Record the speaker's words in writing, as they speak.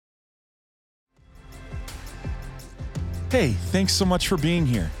Hey, thanks so much for being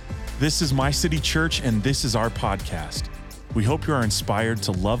here. This is My City Church, and this is our podcast. We hope you are inspired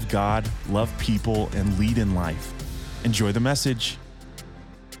to love God, love people, and lead in life. Enjoy the message.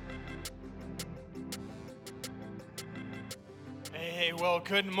 Hey, well,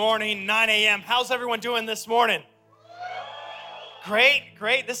 good morning, 9 a.m. How's everyone doing this morning? Great.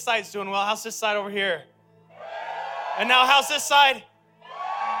 This side's doing well. How's this side over here? And now how's this side?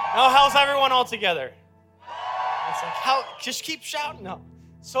 Now how's everyone all together? It's like, just keep shouting. No.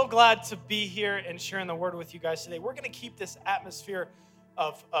 So glad to be here and sharing the word with you guys today. We're going to keep this atmosphere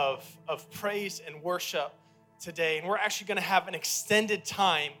of praise and worship today. And we're actually going to have an extended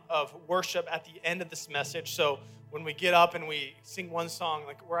time of worship at the end of this message. So when we get up and we sing one song,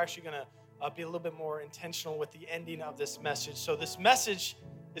 we're actually going to be a little bit more intentional with the ending of this message. So this message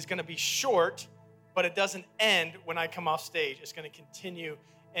is going to be short, but it doesn't end when I come off stage. It's going to continue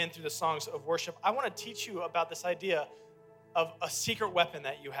and through the songs of worship. I want to teach you about this idea of a secret weapon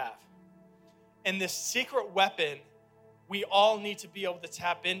that you have. And this secret weapon, we all need to be able to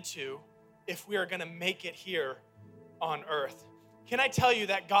tap into if we are going to make it here on earth. Can I tell you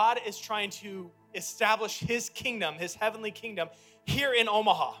that God is trying to establish his kingdom, his heavenly kingdom, here in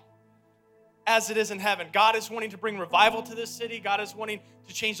Omaha, as it is in heaven. God is wanting to bring revival to this city. God is wanting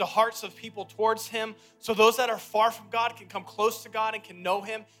to change the hearts of people towards him, so those that are far from God can come close to God and can know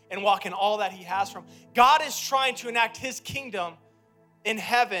him and walk in all that he has from. God is trying to enact his kingdom in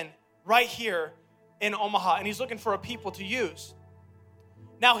heaven right here in Omaha, and he's looking for a people to use.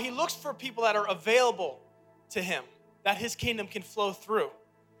 Now, he looks for people that are available to him, that his kingdom can flow through.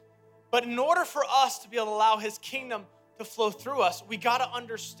 But in order for us to be able to allow his kingdom to flow through us, we got to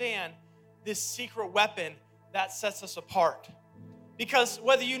understand this secret weapon that sets us apart. Because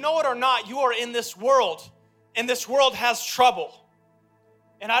whether you know it or not, you are in this world, and this world has trouble.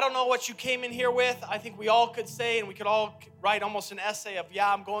 And I don't know what you came in here with. I think we all could say, and we could all write almost an essay of,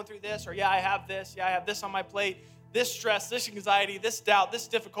 yeah, I'm going through this, or yeah, I have this on my plate, this stress, this anxiety, this doubt, this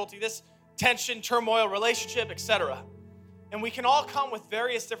difficulty, this tension, turmoil, relationship, etc. And we can all come with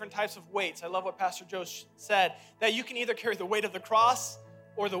various different types of weights. I love what Pastor Joe said, that you can either carry the weight of the cross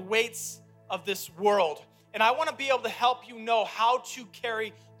or the weights of this world. And I want to be able to help you know how to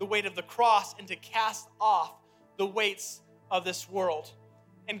carry the weight of the cross and to cast off the weights of this world.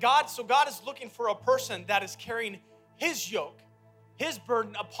 And God is looking for a person that is carrying his yoke, his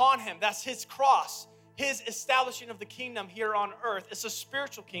burden upon him. That's his cross, his establishing of the kingdom here on earth. It's a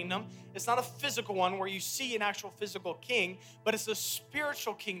spiritual kingdom. It's not a physical one where you see an actual physical king, but it's a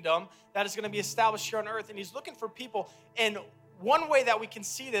spiritual kingdom that is going to be established here on earth. And he's looking for people. And one way that we can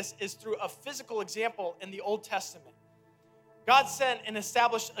see this is through a physical example in the Old Testament. God sent and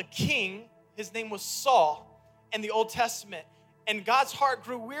established a king. His name was Saul in the Old Testament. And God's heart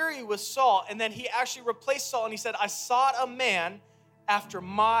grew weary with Saul. And then he actually replaced Saul. And he said, I sought a man after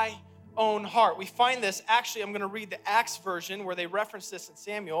my own heart. We find this, actually, I'm going to read the Acts version where they reference this in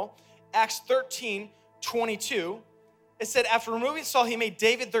Samuel. Acts 13:22. It said, after removing Saul, he made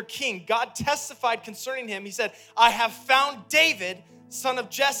David their king. God testified concerning him. He said, I have found David, son of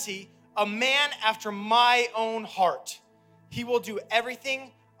Jesse, a man after my own heart. He will do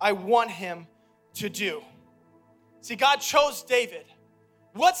everything I want him to do. See, God chose David.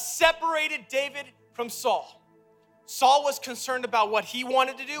 What separated David from Saul? Saul was concerned about what he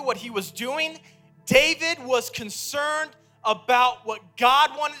wanted to do, what he was doing. David was concerned about what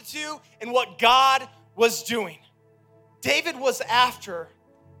God wanted to do and what God was doing. David was after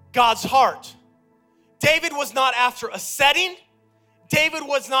God's heart. David was not after a setting. David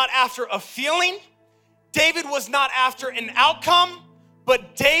was not after a feeling. David was not after an outcome,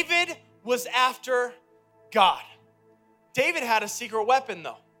 but David was after God. David had a secret weapon,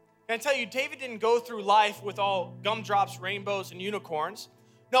 though. Can I tell you, David didn't go through life with all gumdrops, rainbows, and unicorns.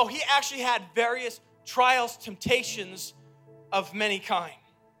 No, he actually had various trials, temptations of many kind.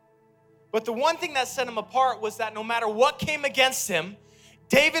 But the one thing that set him apart was that no matter what came against him,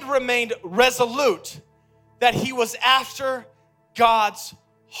 David remained resolute that he was after God's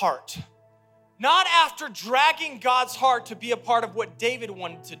heart. Not after dragging God's heart to be a part of what David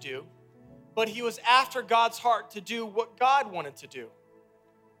wanted to do, but he was after God's heart to do what God wanted to do.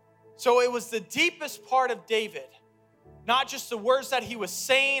 So it was the deepest part of David, not just the words that he was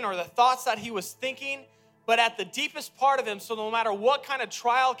saying or the thoughts that he was thinking, but at the deepest part of him, so no matter what kind of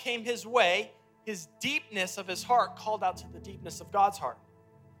trial came his way, his deepness of his heart called out to the deepness of God's heart.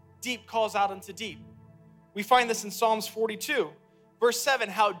 Deep calls out into deep. We find this in Psalms 42, verse 7,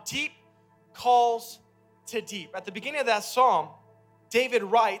 how deep calls to deep. At the beginning of that psalm, David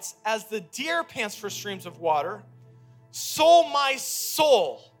writes, as the deer pants for streams of water, so my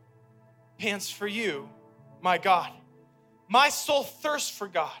soul pants for you, my God. My soul thirsts for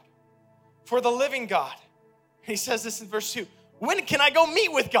God, for the living God. He says this in verse 2. When can I go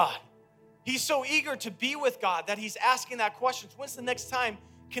meet with God? He's so eager to be with God that he's asking that question. When's the next time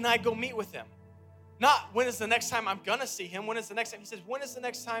can I go meet with him? Not when is the next time I'm gonna see him. When is the next time? He says, when is the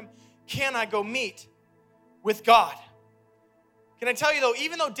next time can I go meet with God? Can I tell you though,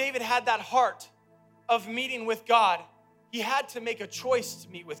 even though David had that heart of meeting with God, he had to make a choice to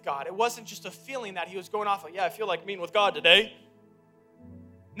meet with God. It wasn't just a feeling that he was going off of, yeah, I feel like meeting with God today.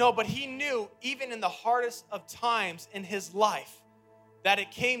 No, but he knew even in the hardest of times in his life that it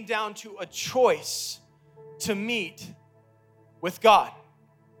came down to a choice to meet with God.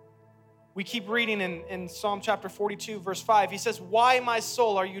 We keep reading in Psalm chapter 42, verse 5. He says, why, my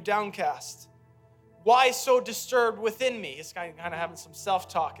soul, are you downcast? Why so disturbed within me? He's kind of having some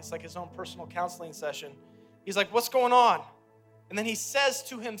self-talk. It's like his own personal counseling session. He's like, what's going on? And then he says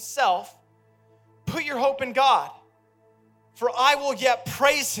to himself, put your hope in God, for I will yet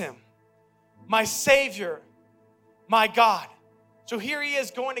praise him, my Savior, my God. So here he is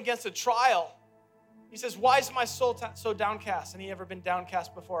going against a trial. He says, why is my soul so downcast? And he ever been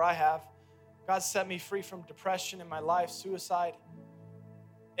downcast before? I have. God set me free from depression in my life, suicide.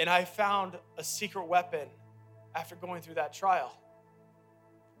 And I found a secret weapon after going through that trial.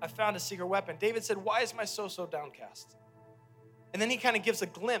 I found a secret weapon. David said, why is my soul so downcast? And then he kind of gives a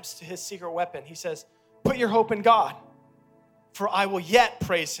glimpse to his secret weapon. He says, put your hope in God, for I will yet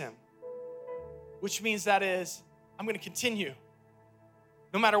praise him. Which means that is, I'm going to continue.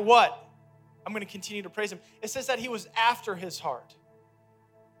 No matter what, I'm going to continue to praise him. It says that he was after his heart.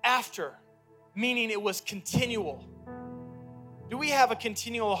 After, meaning it was continual. Do we have a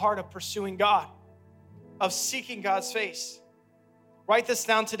continual heart of pursuing God, of seeking God's face? Write this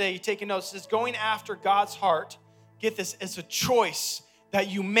down today. You take a note. It says going after God's heart, get this, it's a choice that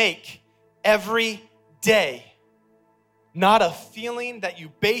you make every day, not a feeling that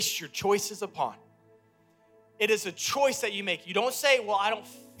you base your choices upon. It is a choice that you make. You don't say, well, I don't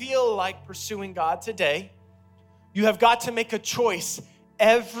feel like pursuing God today. You have got to make a choice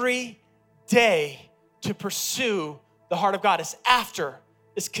every day to pursue the heart of God. It's after,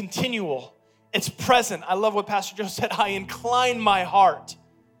 it's continual, it's present. I love what Pastor Joe said. I incline my heart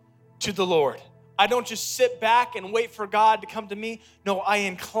to the Lord. I don't just sit back and wait for God to come to me. No, I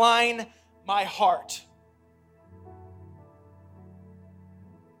incline my heart.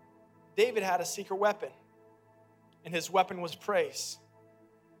 David had a secret weapon, and his weapon was praise.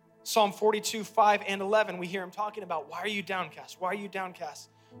 Psalm 42, 5 and 11, we hear him talking about, why are you downcast? Why are you downcast?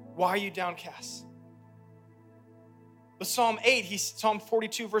 Why are you downcast? But Psalm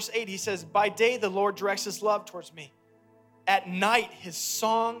 42, verse 8, he says, by day the Lord directs his love towards me. At night his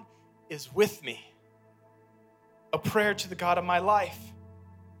song is with me. A prayer to the God of my life.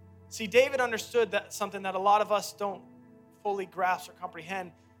 See, David understood that something that a lot of us don't fully grasp or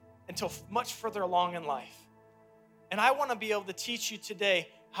comprehend until much further along in life. And I want to be able to teach you today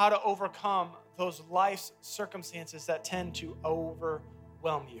how to overcome those life's circumstances that tend to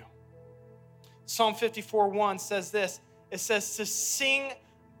overwhelm you. Psalm 54:1 says this. It says, to sing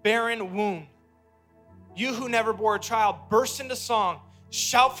barren womb, you who never bore a child, burst into song,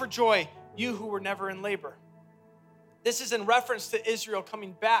 shout for joy, you who were never in labor. This is in reference to Israel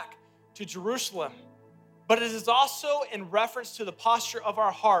coming back to Jerusalem, but it is also in reference to the posture of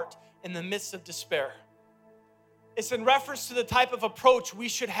our heart in the midst of despair. It's in reference to the type of approach we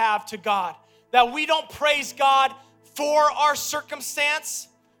should have to God, that we don't praise God for our circumstance,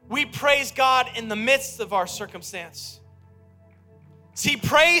 we praise God in the midst of our circumstance. See,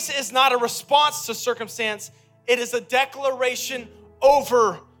 praise is not a response to circumstance, it is a declaration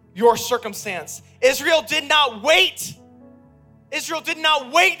over your circumstance. Israel did not wait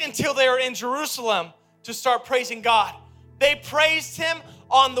until they were in Jerusalem to start praising God. They praised him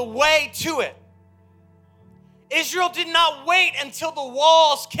on the way to it. Israel did not wait until the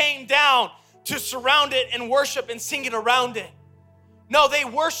walls came down to surround it and worship and sing it around it. No, they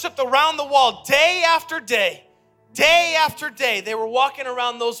worshiped around the wall day after day. Day after day, they were walking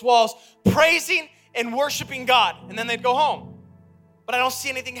around those walls, praising and worshiping God. And then they'd go home. But I don't see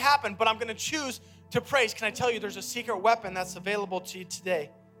anything happen, but I'm going to choose to praise. Can I tell you there's a secret weapon that's available to you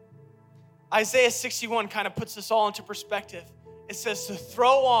today? Isaiah 61 kind of puts this all into perspective. It says to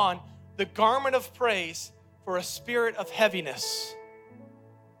throw on the garment of praise for a spirit of heaviness.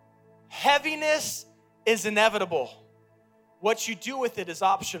 Heaviness is inevitable. What you do with it is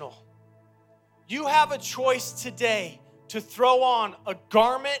optional. You have a choice today to throw on a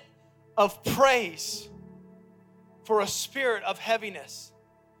garment of praise for a spirit of heaviness.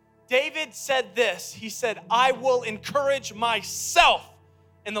 David said this. He said, I will encourage myself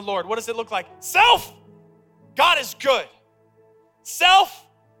in the Lord. What does it look like? Self! God is good. Self,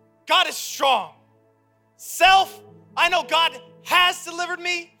 God is strong. Self, I know God has delivered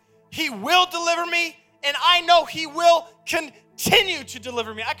me. He will deliver me. And I know he will continue to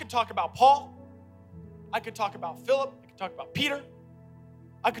deliver me. I could talk about Paul. I could talk about Philip. I could talk about Peter.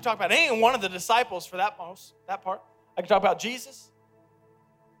 I could talk about any one of the disciples for that part. I could talk about Jesus.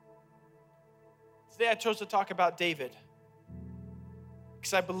 Today I chose to talk about David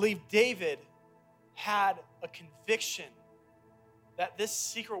because I believe David had a conviction that this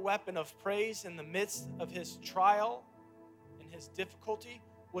secret weapon of praise in the midst of his trial and his difficulty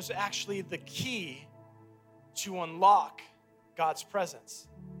was actually the key to unlock God's presence.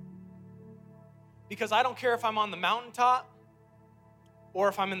 Because I don't care if I'm on the mountaintop or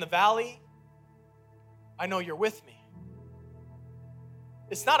if I'm in the valley, I know you're with me.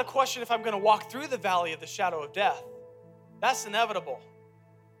 It's not a question if I'm going to walk through the valley of the shadow of death. That's inevitable.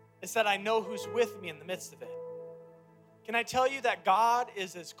 It's that I know who's with me in the midst of it. Can I tell you that God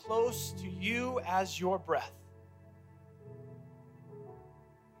is as close to you as your breath?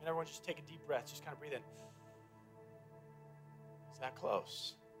 And everyone just take a deep breath. Just kind of breathe in. It's that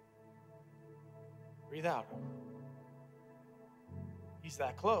close. Breathe out. He's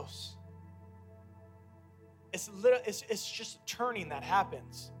that close. It's just a turning that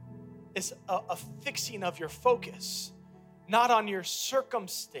happens. It's a fixing of your focus, not on your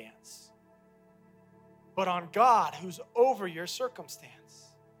circumstance, but on God who's over your circumstance.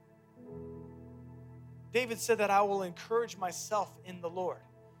 David said that I will encourage myself in the Lord.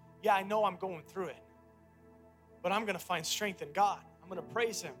 Yeah, I know I'm going through it, but I'm going to find strength in God. I'm going to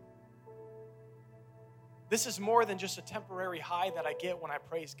praise him. This is more than just a temporary high that I get when I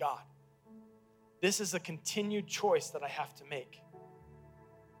praise God. This is a continued choice that I have to make.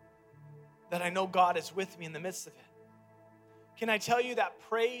 That I know God is with me in the midst of it. Can I tell you that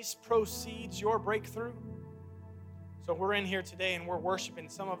praise precedes your breakthrough? So we're in here today and we're worshiping.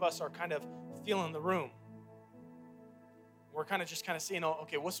 Some of us are kind of feeling the room. We're kind of seeing,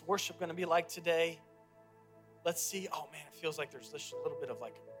 okay, what's worship going to be like today? Let's see. Oh man, it feels like there's just a little bit of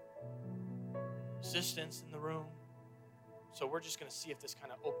like resistance in the room. So we're just going to see if this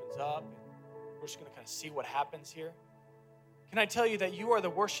kind of opens up. We're just going to kind of see what happens here. Can I tell you that you are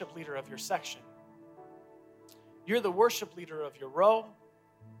the worship leader of your section? You're the worship leader of your row,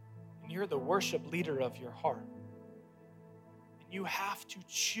 and you're the worship leader of your heart. And you have to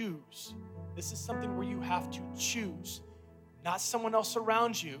choose. This is something where you have to choose, not someone else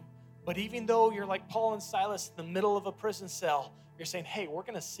around you, but even though you're like Paul and Silas in the middle of a prison cell, you're saying, hey, we're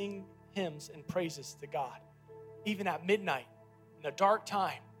going to sing hymns and praises to God. Even at midnight, in a dark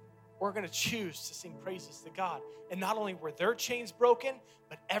time, we're going to choose to sing praises to God. And not only were their chains broken,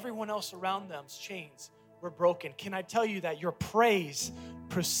 but everyone else around them's chains were broken. Can I tell you that your praise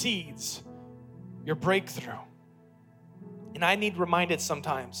precedes your breakthrough? And I need reminded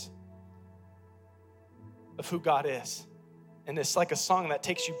sometimes of who God is. And it's like a song that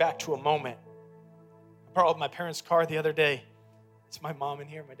takes you back to a moment. I borrowed my parents' car the other day. It's my mom in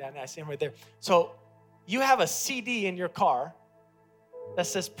here, my dad, and I see him right there. So you have a CD in your car that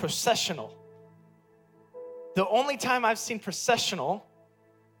says processional. The only time I've seen processional,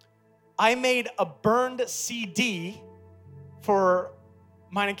 I made a burned CD for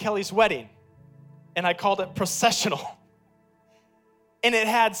mine and Kelly's wedding, and I called it processional. And it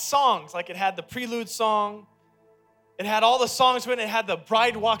had songs, like it had the prelude song, it had all the songs with it, it had the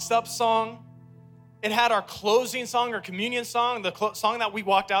bride walks up song, it had our closing song, our communion song, the song that we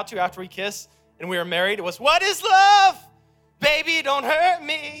walked out to after we kissed and we were married. It was, what is love? Baby, don't hurt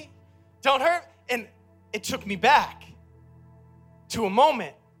me, don't hurt. And it took me back to a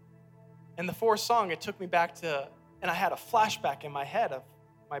moment. And the fourth song, it took me back to, and I had a flashback in my head of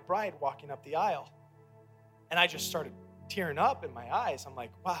my bride walking up the aisle. And I just started tearing up in my eyes. I'm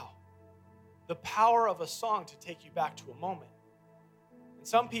like, wow, the power of a song to take you back to a moment. And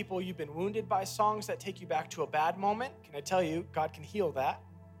some people, you've been wounded by songs that take you back to a bad moment. Can I tell you, God can heal that.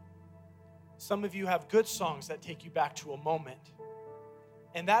 Some of you have good songs that take you back to a moment.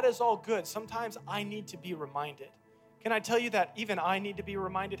 And that is all good. Sometimes I need to be reminded. Can I tell you that even I need to be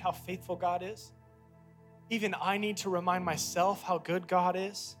reminded how faithful God is? Even I need to remind myself how good God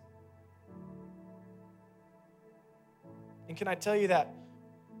is. And can I tell you that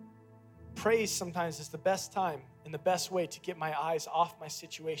praise sometimes is the best time and the best way to get my eyes off my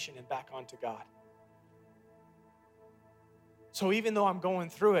situation and back onto God. So even though I'm going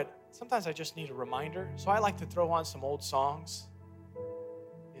through it, sometimes I just need a reminder. So I like to throw on some old songs.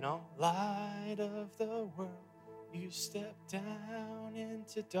 You know, light of the world, you step down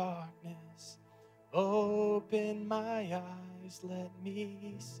into darkness. Open my eyes, let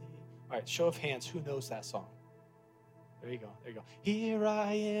me see. All right, show of hands, who knows that song? There you go. There you go. Here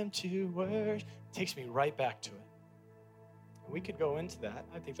I am to worship. Takes me right back to it. And we could go into that.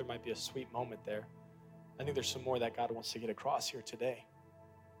 I think there might be a sweet moment there. I think there's some more that God wants to get across here today.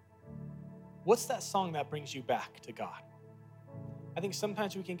 What's that song that brings you back to God? I think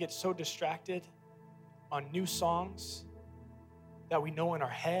sometimes we can get so distracted on new songs that we know in our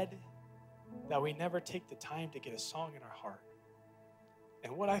head that we never take the time to get a song in our heart.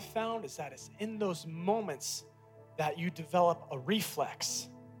 And what I found is that it's in those moments that you develop a reflex,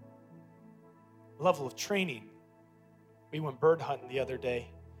 level of training. We went bird hunting the other day,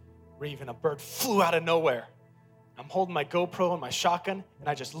 where even a bird flew out of nowhere. I'm holding my GoPro and my shotgun, and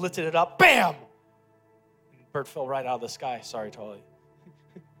I just lifted it up, bam! And the bird fell right out of the sky. Sorry, Tolly.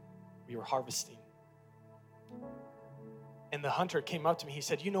 We were harvesting. And the hunter came up to me. He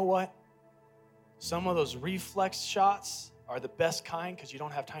said, you know what? Some of those reflex shots are the best kind because you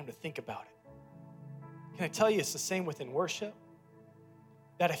don't have time to think about it. Can I tell you it's the same within worship?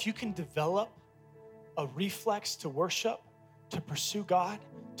 That if you can develop a reflex to worship, to pursue God,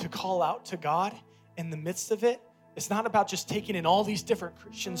 to call out to God in the midst of it, it's not about just taking in all these different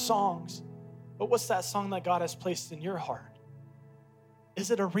Christian songs, but what's that song that God has placed in your heart?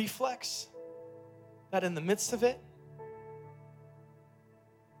 Is it a reflex that in the midst of it?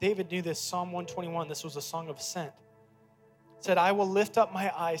 David knew this, Psalm 121, this was a song of ascent. It said, I will lift up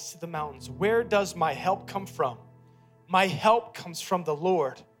my eyes to the mountains. Where does my help come from? My help comes from the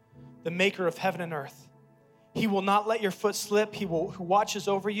Lord, the maker of heaven and earth. He will not let your foot slip. Who watches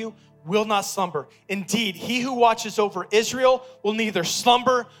over you will not slumber. Indeed, he who watches over Israel will neither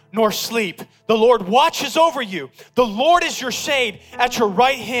slumber nor sleep. The Lord watches over you. The Lord is your shade at your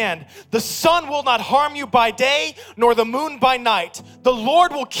right hand. The sun will not harm you by day, nor the moon by night. The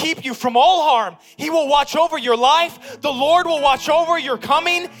Lord will keep you from all harm. He will watch over your life. The Lord will watch over your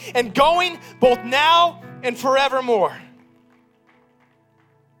coming and going, both now and forevermore.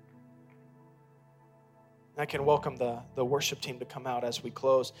 I can welcome the worship team to come out as we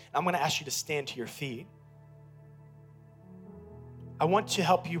close. I'm going to ask you to stand to your feet. I want to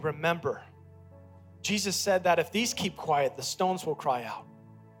help you remember. Jesus said that if these keep quiet, the stones will cry out.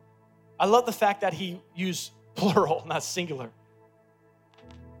 I love the fact that he used plural, not singular.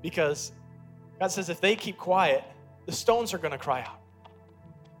 Because God says if they keep quiet, the stones are going to cry out.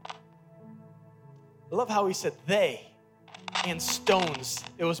 I love how he said they and stones.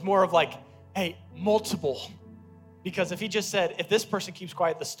 It was more of like, hey, multiple. Because if he just said, if this person keeps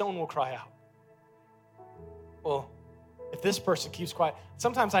quiet, the stone will cry out. Well, if this person keeps quiet,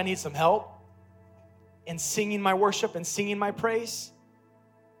 sometimes I need some help in singing my worship and singing my praise.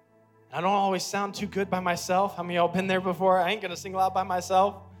 I don't always sound too good by myself. How many of y'all been there before? I ain't going to sing loud by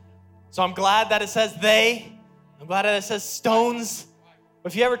myself. So I'm glad that it says they. I'm glad that it says stones.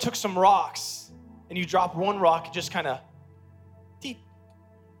 But if you ever took some rocks and you drop one rock, it just kind of deep.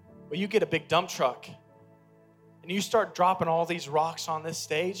 Well, you get a big dump truck and you start dropping all these rocks on this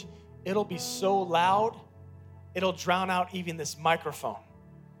stage, it'll be so loud, it'll drown out even this microphone.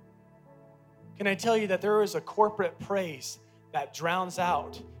 Can I tell you that there is a corporate praise that drowns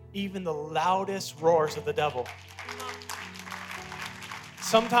out even the loudest roars of the devil?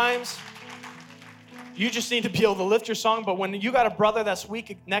 Sometimes you just need to be able to lift your song, but when you got a brother that's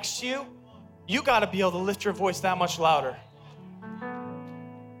weak next to you, you got to be able to lift your voice that much louder.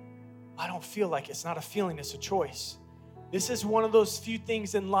 I don't feel like it's not a feeling, it's a choice. This is one of those few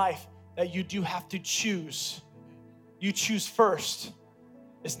things in life that you do have to choose. You choose first.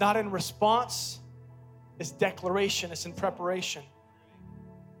 It's not in response, it's declaration, it's in preparation.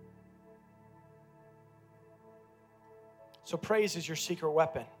 So praise is your secret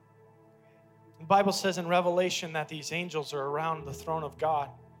weapon. The Bible says in Revelation that these angels are around the throne of God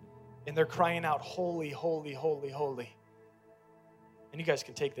and they're crying out, holy, holy, holy, holy. And you guys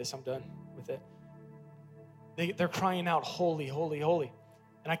can take this, I'm done with it. They're crying out, holy, holy, holy.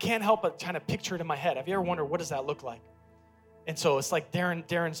 And I can't help but kind of picture it in my head. Have you ever wondered, what does that look like? And so it's like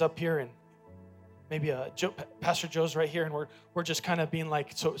Darren's up here and maybe Pastor Joe's right here and we're just kind of being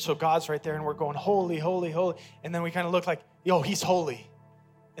like, so God's right there and we're going, holy, holy, holy. And then we kind of look like, yo, he's holy.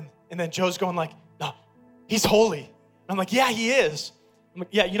 And then Joe's going like, no, he's holy. And I'm like, yeah, he is. I'm like,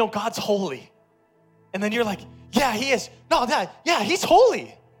 yeah, God's holy. And then you're like, yeah, he is. No, yeah, he's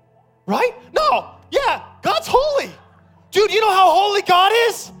holy. Right? No, yeah, God's holy. Dude, you know how holy God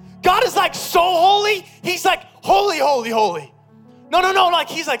is? God is like so holy. He's like, holy, holy, holy. No, like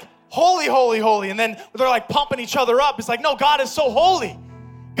he's like, holy, holy, holy. And then they're like pumping each other up. It's like, no, God is so holy.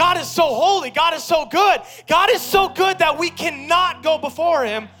 God is so holy. God is so good. God is so good that we cannot go before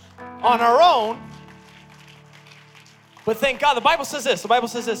him on our own. But thank God, the Bible says this. The Bible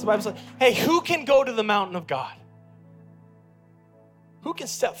says, hey, who can go to the mountain of God? Who can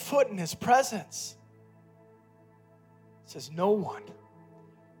step foot in his presence? It says, no one,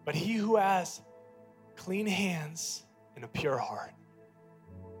 but he who has clean hands and a pure heart.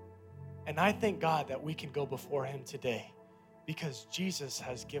 And I thank God that we can go before him today because Jesus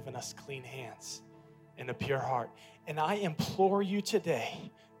has given us clean hands and a pure heart. And I implore you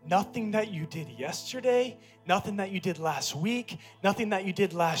today, nothing that you did yesterday, nothing that you did last week, nothing that you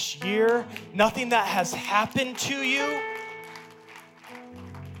did last year, nothing that has happened to you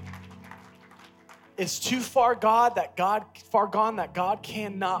is too far gone that God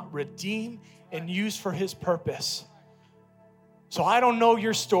cannot redeem and use for his purpose. So I don't know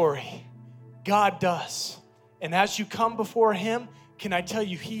your story. God does. And as you come before him, can I tell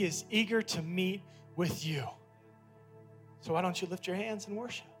you, he is eager to meet with you. So why don't you lift your hands and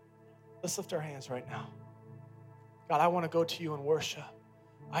worship? Let's lift our hands right now. God, I want to go to you and worship.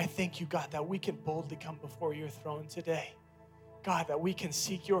 I thank you, God, that we can boldly come before your throne today. God, that we can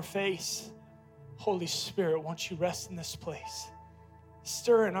seek your face. Holy Spirit, won't you rest in this place?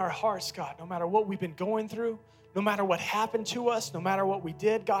 Stir in our hearts, God, no matter what we've been going through, no matter what happened to us, no matter what we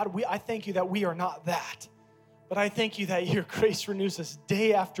did, God, I thank you that we are not that. But I thank you that your grace renews us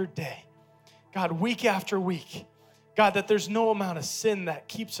day after day. God, week after week. God, that there's no amount of sin that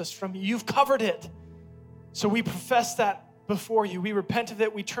keeps us from you. You've covered it. So we profess that before you. We repent of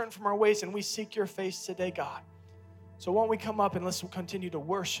it. We turn from our ways and we seek your face today, God. So won't we come up and let's continue to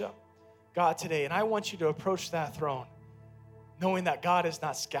worship God today. And I want you to approach that throne knowing that God is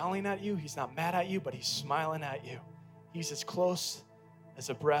not scowling at you. He's not mad at you, but he's smiling at you. He's as close as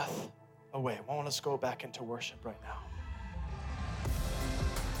a breath away. Won't let's go back into worship right now.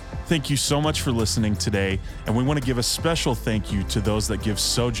 Thank you so much for listening today, and we want to give a special thank you to those that give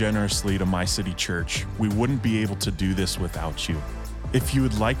so generously to My City Church. We wouldn't be able to do this without you. If you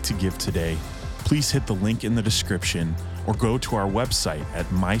would like to give today, please hit the link in the description or go to our website at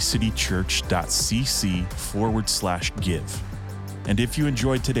mycitychurch.cc/give. And if you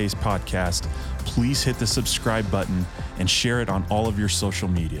enjoyed today's podcast, please hit the subscribe button and share it on all of your social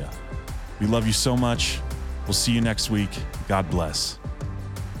media. We love you so much. We'll see you next week. God bless.